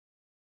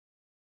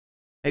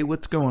Hey,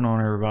 what's going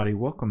on, everybody?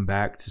 Welcome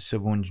back to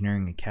Civil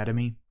Engineering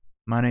Academy.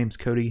 My name's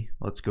Cody.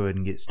 Let's go ahead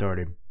and get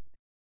started.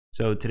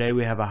 So today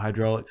we have a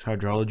hydraulics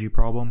hydrology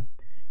problem,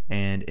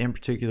 and in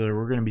particular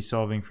we're going to be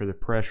solving for the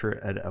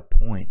pressure at a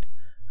point.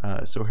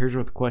 So here's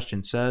what the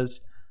question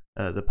says.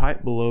 The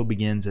pipe below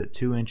begins at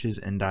 2 inches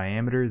in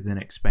diameter, then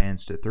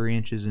expands to 3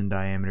 inches in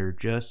diameter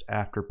just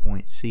after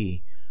point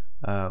C.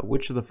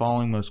 Which of the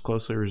following most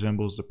closely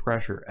resembles the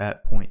pressure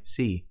at point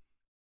C?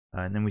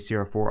 And then we see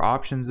our 4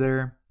 options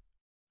there.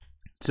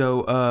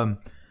 So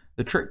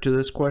the trick to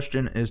this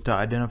question is to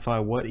identify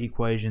what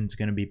equation is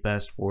going to be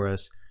best for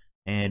us,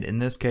 and in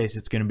this case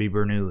it's going to be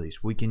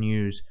Bernoulli's. We can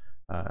use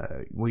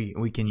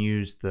we can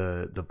use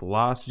the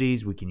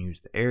velocities, we can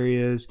use the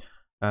areas,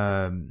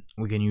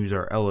 we can use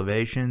our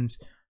elevations,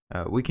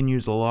 we can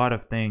use a lot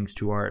of things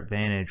to our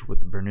advantage with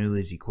the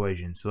Bernoulli's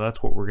equation. So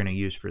that's what we're going to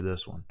use for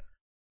this one.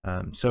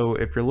 So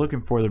if you're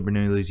looking for the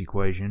Bernoulli's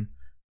equation,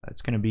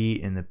 it's going to be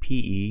in the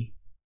PE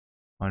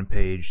on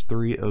page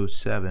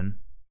 307.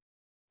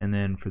 And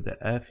then for the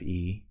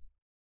FE,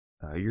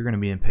 you're going to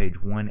be in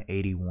page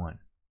 181.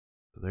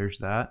 So there's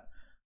that.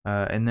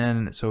 And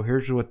then, so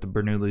here's what the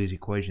Bernoulli's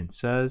equation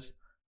says.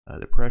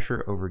 The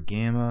pressure over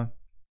gamma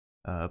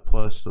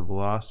plus the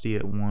velocity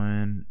at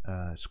 1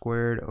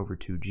 squared over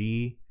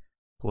 2g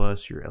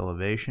plus your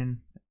elevation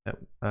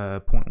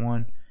at point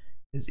 1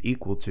 is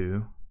equal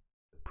to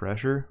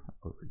pressure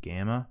over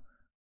gamma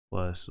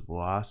plus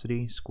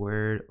velocity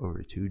squared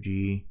over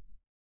 2g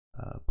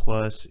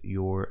plus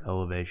your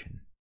elevation.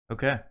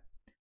 Okay,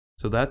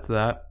 so that's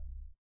that.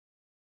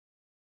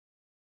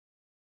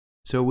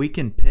 So we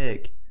can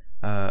pick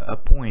a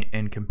point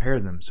and compare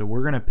them. So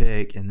we're going to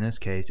pick, in this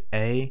case,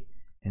 A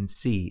and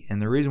C.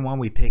 And the reason why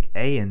we pick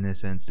A in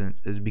this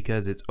instance is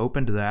because it's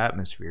open to the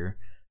atmosphere.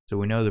 So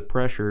we know the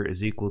pressure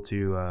is equal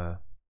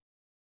to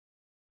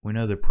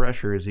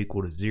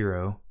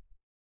 0.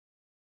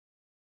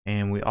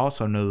 And we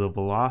also know the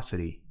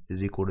velocity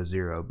is equal to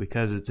 0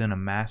 because it's in a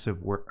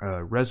massive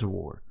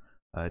reservoir.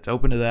 It's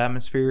open to the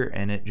atmosphere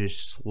and it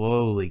just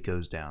slowly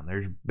goes down.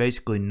 There's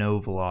basically no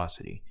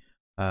velocity.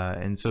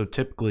 And so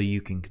typically you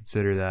can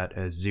consider that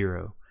as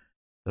 0.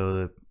 So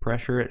the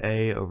pressure at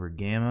A over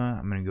gamma,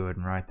 I'm going to go ahead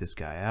and write this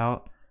guy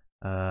out.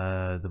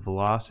 The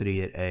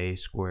velocity at A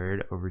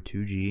squared over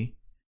 2g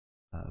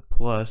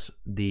plus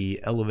the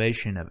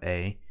elevation of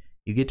A.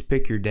 You get to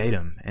pick your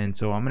datum. And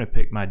so I'm going to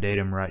pick my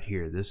datum right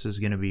here. This is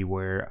going to be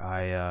where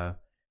I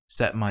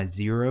set my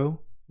 0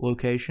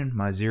 location,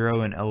 my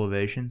 0 in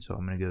elevation. So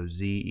I'm going to go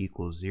z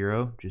equals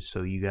 0 just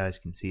so you guys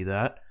can see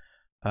that.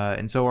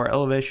 And so our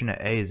elevation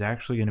at A is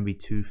actually going to be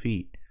 2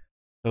 feet.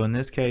 So in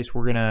this case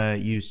we're going to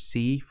use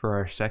C for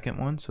our second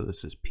one. So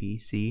this is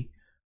PC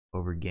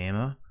over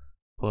gamma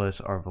plus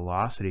our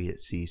velocity at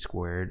C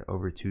squared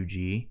over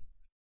 2g.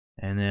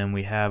 And then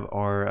we have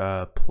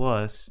our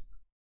plus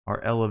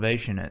our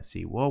elevation at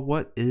C. Well,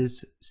 what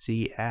is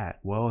C at?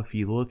 Well, if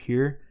you look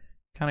here,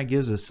 it kind of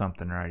gives us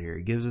something right here.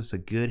 It gives us a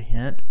good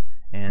hint.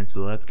 And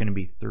so that's going to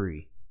be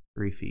 3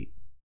 feet.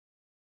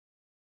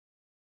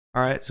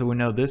 All right, so we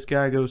know this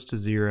guy goes to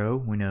 0.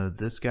 We know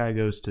this guy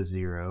goes to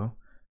 0.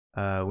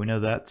 We know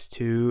that's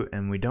 2,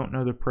 and we don't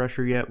know the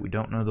pressure yet. We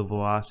don't know the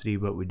velocity,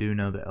 but we do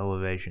know the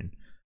elevation.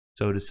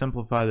 So to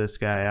simplify this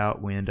guy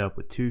out, we end up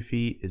with 2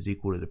 feet is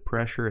equal to the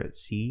pressure at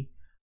C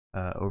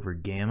over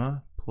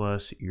gamma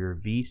plus your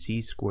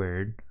VC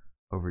squared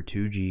over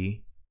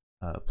 2g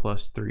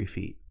plus 3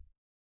 feet.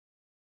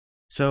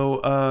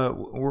 So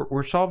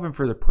we're solving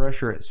for the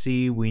pressure at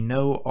C. We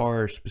know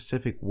our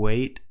specific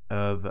weight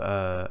of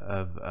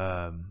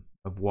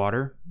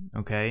water,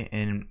 okay,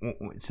 and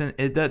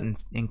it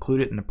doesn't include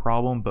it in the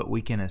problem, but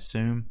we can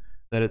assume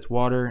that it's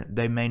water.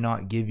 They may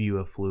not give you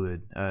a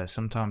fluid.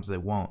 Sometimes they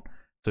won't.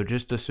 So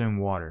just assume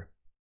water.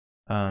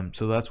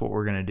 So that's what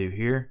we're going to do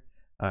here.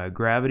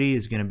 Gravity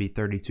is going to be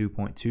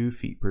 32.2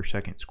 feet per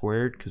second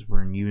squared because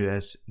we're in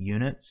US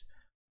units,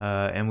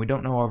 and we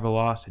don't know our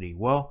velocity.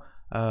 Well,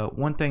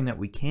 one thing that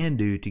we can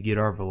do to get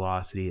our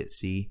velocity at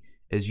C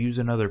is use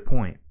another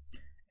point.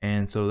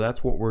 And so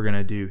that's what we're going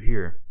to do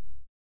here.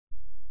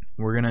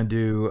 We're going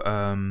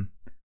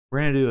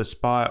to do a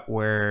spot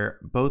where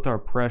both our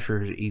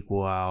pressures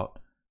equal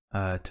out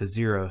to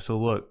 0. So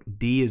look,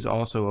 D is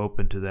also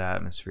open to the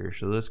atmosphere.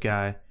 So this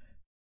guy's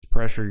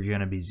pressure is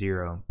going to be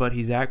 0, but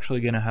he's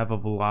actually going to have a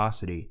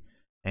velocity.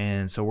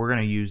 And so we're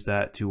going to use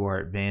that to our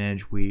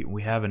advantage. We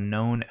have a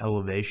known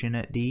elevation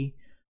at D.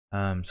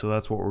 So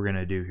that's what we're going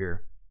to do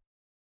here.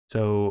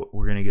 So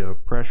we're going to go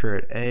pressure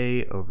at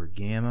A over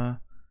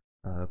gamma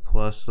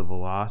plus the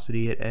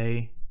velocity at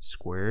A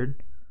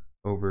squared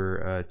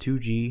over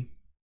 2g,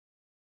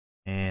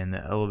 and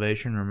the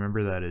elevation,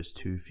 remember, that is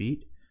 2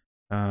 feet.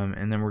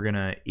 And then we're going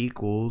to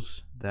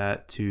equals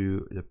that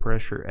to the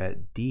pressure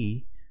at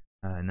D,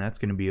 and that's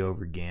going to be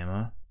over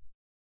gamma.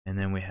 And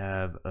then we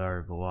have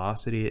our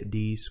velocity at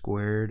D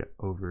squared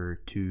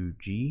over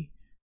 2g.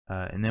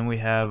 And then we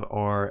have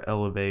our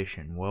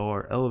elevation. Well,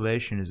 our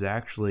elevation is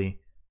actually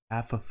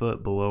half a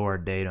foot below our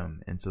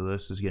datum, and so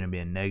this is going to be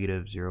a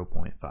negative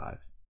 0.5.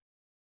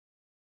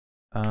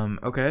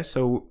 Okay,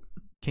 so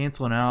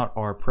canceling out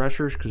our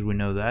pressures because we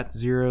know that's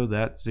 0,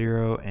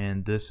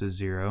 and this is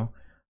 0.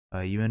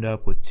 You end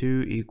up with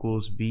 2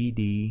 equals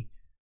VD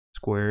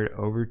squared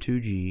over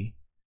 2G.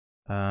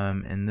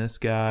 And this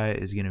guy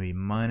is going to be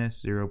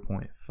minus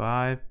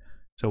 0.5.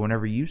 So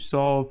whenever you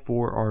solve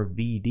for our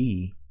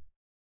VD,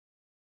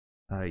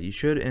 you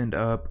should end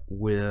up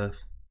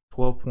with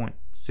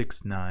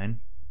 12.69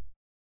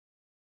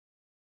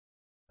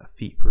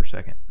 feet per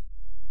second.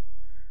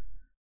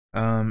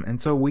 And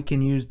so we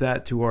can use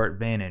that to our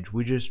advantage.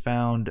 We just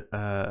found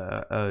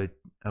a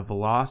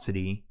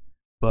velocity,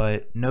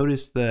 but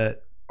notice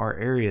that our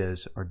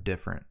areas are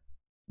different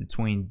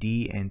between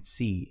D and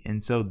C,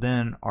 and so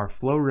then our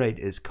flow rate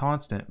is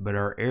constant, but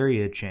our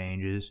area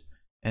changes,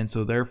 and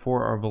so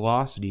therefore our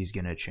velocity is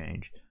going to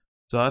change.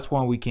 So that's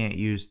why we can't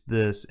use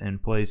this in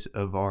place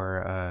of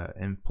our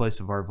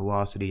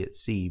velocity at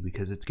C,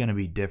 because it's going to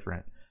be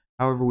different.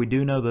 However, we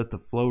do know that the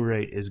flow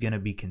rate is going to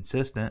be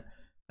consistent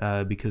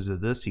because of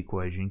this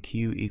equation,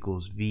 Q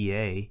equals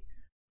VA,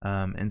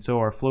 and so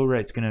our flow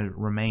rate is going to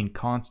remain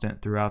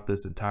constant throughout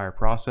this entire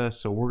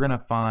process. So we're going to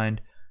find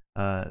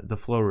the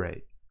flow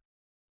rate.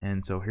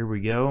 And so here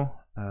we go.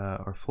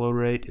 Our flow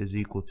rate is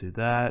equal to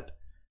that,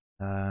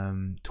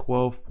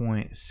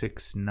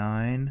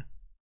 12.69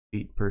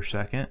 feet per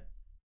second.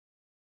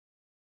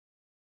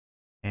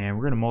 And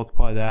we're going to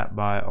multiply that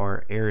by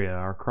our area,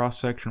 our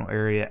cross-sectional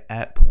area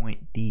at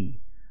point D.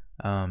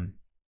 So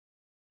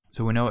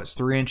we know it's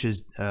 3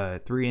 inches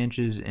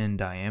in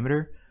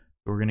diameter.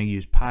 So we're going to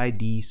use pi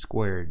d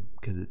squared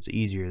because it's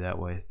easier that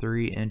way.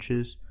 3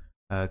 inches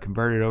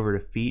converted over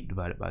to feet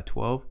divided by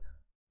 12.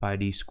 Pi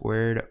d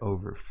squared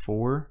over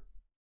 4.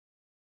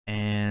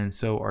 And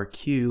so our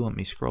Q, let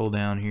me scroll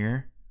down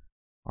here,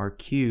 our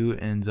Q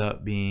ends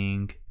up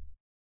being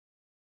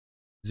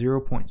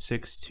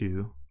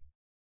 0.62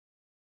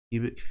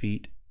 cubic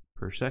feet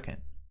per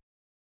second.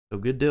 So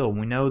good deal.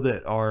 We know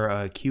that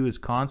our Q is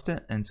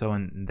constant, and so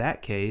in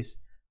that case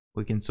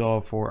we can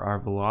solve for our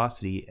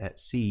velocity at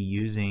C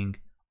using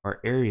our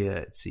area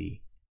at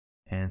C.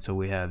 And so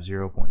we have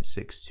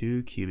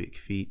 0.62 cubic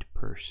feet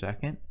per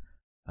second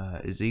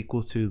is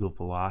equal to the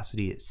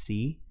velocity at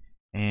C,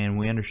 and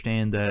we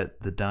understand that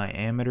the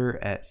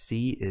diameter at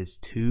C is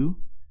 2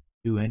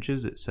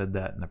 inches. It said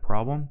that in the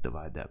problem.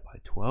 Divide that by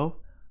 12.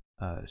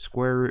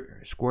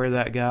 Square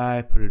that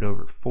guy, put it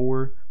over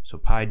 4, so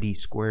pi d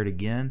squared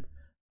again.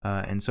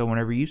 And so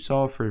whenever you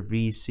solve for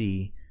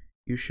VC,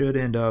 you should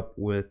end up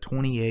with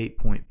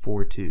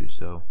 28.42.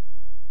 So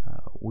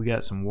we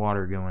got some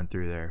water going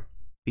through there,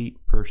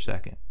 feet per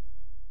second.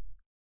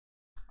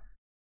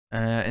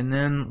 And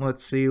then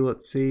let's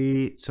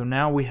see. So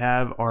now we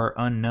have our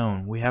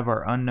unknown. We have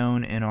our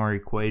unknown in our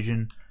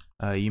equation.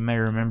 You may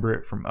remember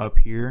it from up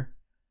here.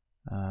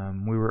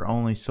 We were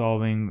only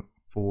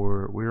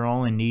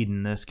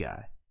needing this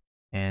guy.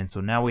 And so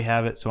now we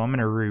have it. So I'm going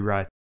to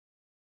rewrite.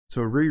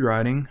 So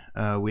rewriting,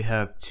 we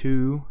have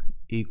 2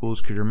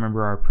 equals, because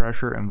remember our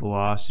pressure and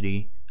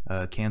velocity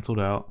canceled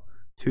out.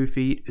 2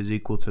 feet is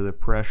equal to the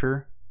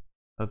pressure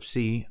of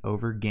C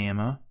over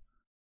gamma.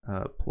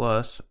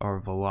 Plus our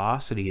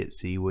velocity at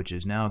C, which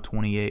is now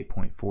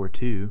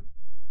 28.42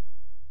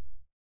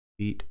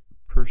 feet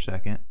per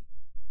second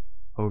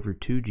over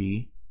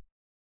 2g,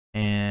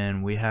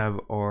 and we have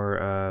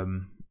our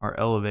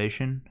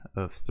elevation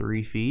of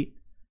 3 feet.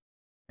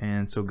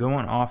 And so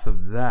going off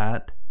of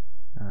that,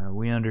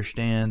 we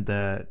understand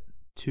that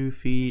 2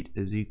 feet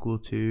is equal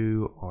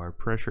to our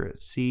pressure at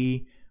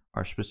C.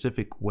 Our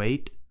specific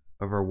weight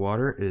of our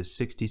water is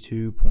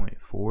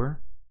 62.4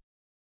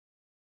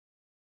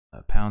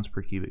 pounds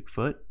per cubic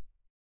foot,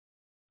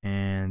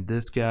 and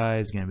this guy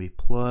is going to be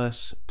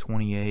plus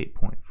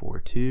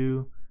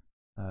 28.42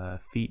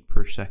 feet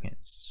per second,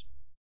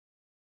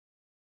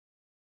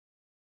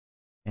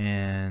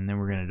 and then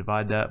we're going to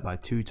divide that by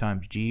 2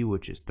 times g,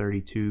 which is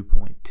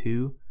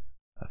 32.2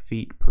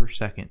 feet per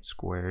second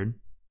squared,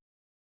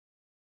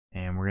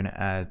 and we're going to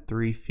add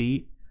 3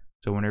 feet.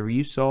 So whenever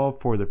you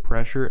solve for the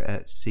pressure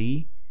at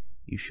C,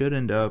 you should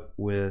end up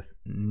with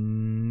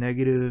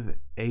negative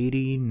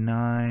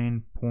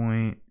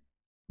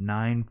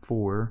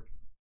 89.94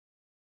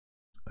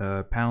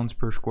 pounds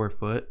per square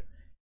foot,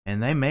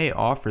 and they may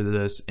offer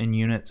this in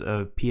units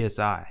of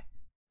psi.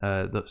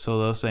 So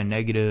they'll say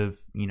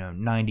negative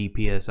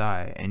 90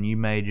 psi, and you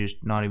may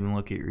just not even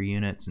look at your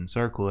units and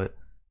circle it.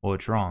 Well,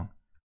 it's wrong,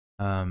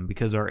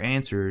 because our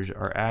answers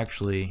are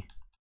actually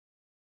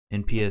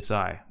in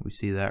psi. We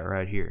see that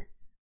right here.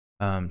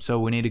 So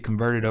we need to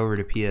convert it over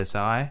to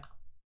psi.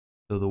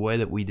 So the way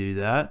that we do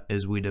that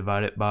is we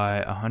divide it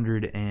by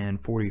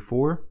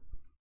 144,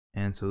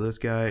 and so this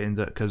guy ends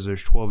up, because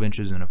there's 12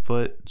 inches in a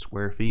foot,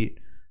 square feet,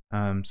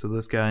 so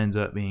this guy ends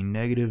up being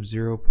negative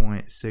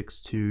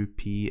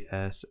 0.62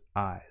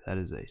 psi. That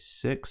is a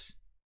 6.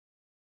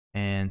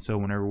 And so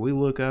whenever we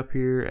look up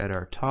here at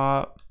our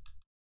top,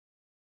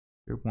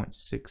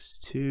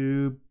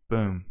 0.62,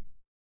 boom,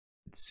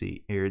 let's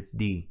see here, it's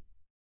D.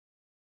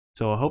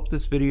 So I hope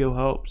this video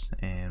helps,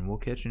 and we'll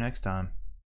catch you next time.